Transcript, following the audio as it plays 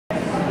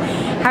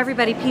Hi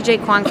everybody,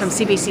 PJ Kwong from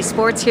CBC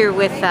Sports here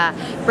with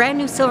brand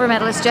new silver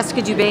medalist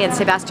Jessica Dube and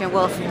Sebastien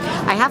Wolfe.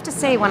 I have to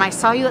say, when I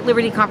saw you at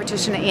Liberty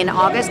competition in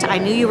August, I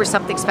knew you were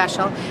something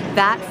special.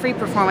 That free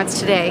performance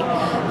today,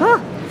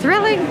 oh,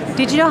 thrilling.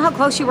 Did you know how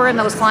close you were in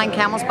those flying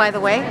camels, by the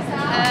way?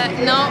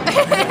 No.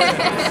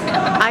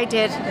 I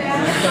did.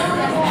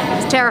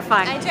 It's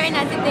terrifying. I try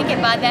not to think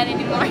about that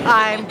anymore.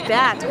 I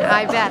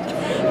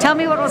bet. Tell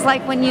me what it was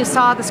like when you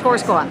saw the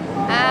scores go up.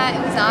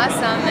 It was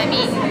awesome. I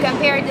mean,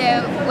 compared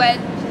to what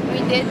we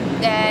did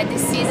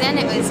this season,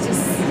 it was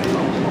just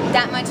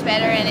that much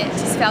better, and it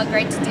just felt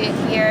great to do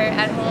it here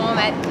at home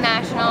at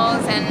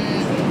Nationals, and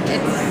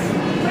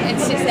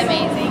it's just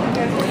amazing.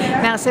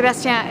 Now,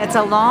 Sebastien, it's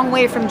a long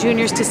way from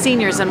juniors to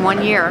seniors in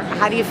 1 year.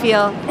 How do you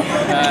feel,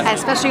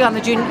 especially on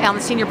the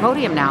senior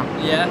podium now?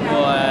 Yeah,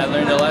 well, I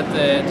learned a lot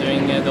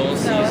during the whole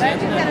season,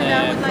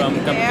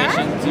 from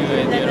competition to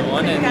the other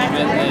one, and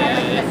even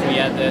if we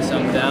had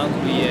some downs,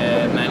 we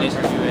managed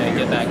to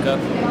get back up,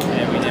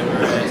 and we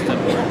never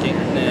stopped working.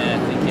 I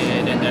think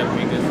it ended up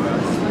pretty good for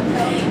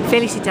us.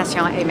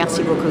 Félicitations et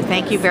merci beaucoup.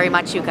 Thank you very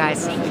much, you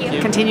guys. Thank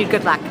you. Continued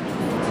good luck.